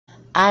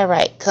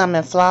Alright, come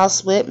and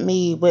floss with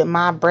me with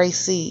my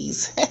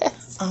braces.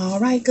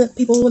 Alright, good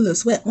people, a little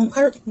sweat won't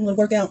hurt. I'm gonna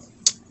work out.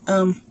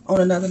 On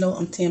another note,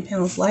 I'm 10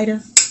 pounds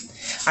lighter.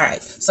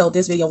 Alright, so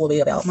this video will be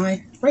about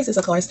my braces,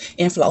 of course,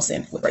 and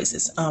flossing with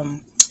braces.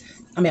 I'm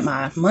at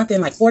my month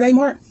and like 4-day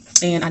mark,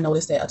 and I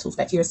noticed that a tooth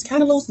back here is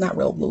kind of loose, not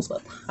real loose,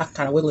 but I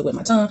kind of wiggle it with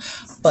my tongue.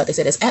 But they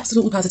said it's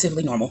absolutely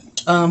positively normal.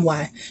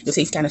 Why your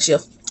teeth kind of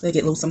shift, they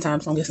get loose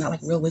sometimes, so it's not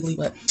like real wiggly,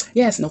 but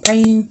yes, no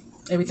pain.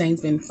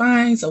 Everything's been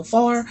fine so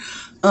far.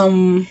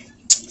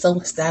 So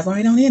let's dive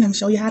right on in. I'm gonna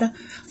show you how to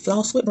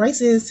floss with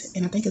braces,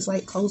 and I think it's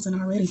like closing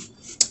already.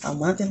 A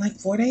month and like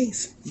 4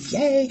 days.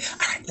 Yay!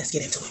 All right, let's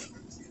get into it.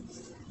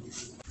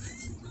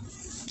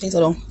 These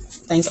little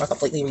things are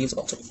completely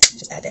reusable too.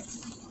 Just add that.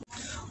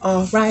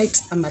 All right,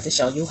 I'm about to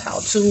show you how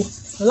to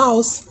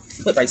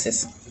floss with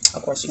braces.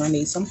 Of course, you're gonna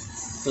need some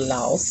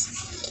floss,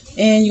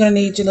 and you're gonna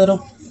need your little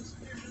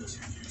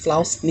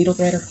floss needle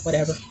threader,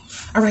 whatever.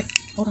 All right,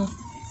 hold on.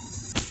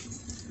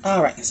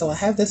 All right, so I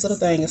have this little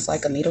thing. It's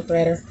like a needle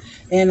threader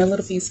and a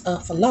little piece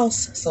of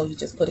floss. So you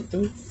just put it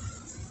through.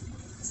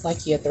 It's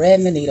like you're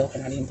threading the needle,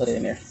 and I didn't put it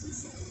in there.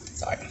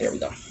 Sorry, there we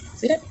go.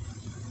 See that?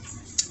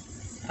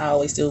 I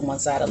always do one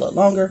side a little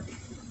longer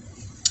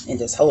and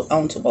just hold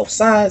on to both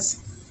sides,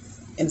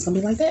 and it's gonna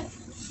be like that.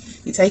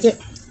 You take it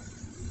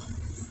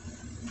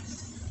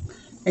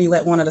and you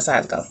let one of the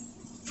sides go,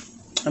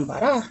 and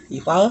voila,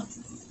 you follow,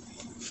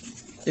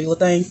 do your little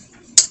thing,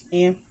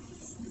 and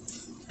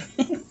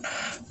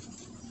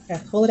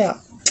yeah, pull it out.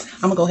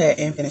 I'm gonna go ahead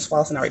and finish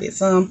flossing. I already did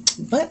some,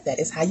 but that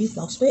is how you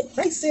floss with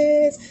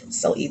braces.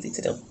 So easy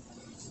to do.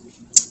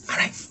 All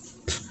right,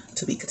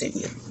 to be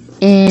continued.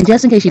 And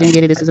just in case you didn't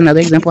get it, this is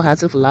another example of how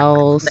to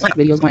floss.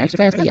 Video's going extra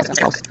fast, but yes, I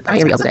floss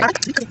every other day.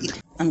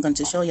 I'm going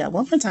to show you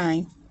one more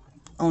time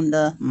on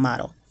the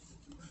model.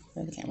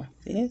 Where's the camera?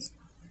 See this?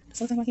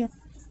 This little thing right here.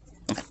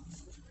 Okay.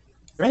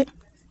 Right?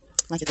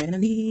 Like you're threading the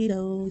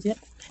needles. Yep.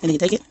 And then you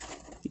take it,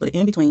 you put it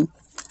in between,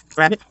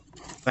 grab it,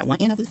 grab one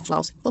end of the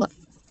floss, pull up.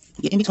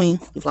 You get in between,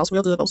 you floss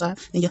real good both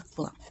sides, and you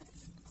pull up.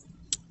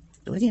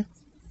 Do it again.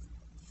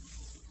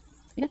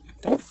 Yeah.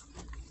 You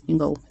can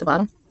go to the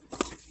bottom.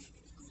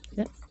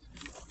 Yep.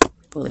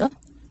 Pull it up.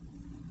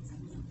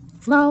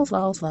 Floss,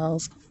 floss,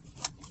 floss.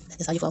 That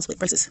is how you floss with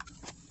braces.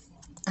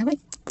 All right.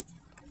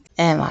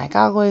 And like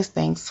always,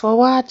 thanks for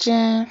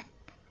watching.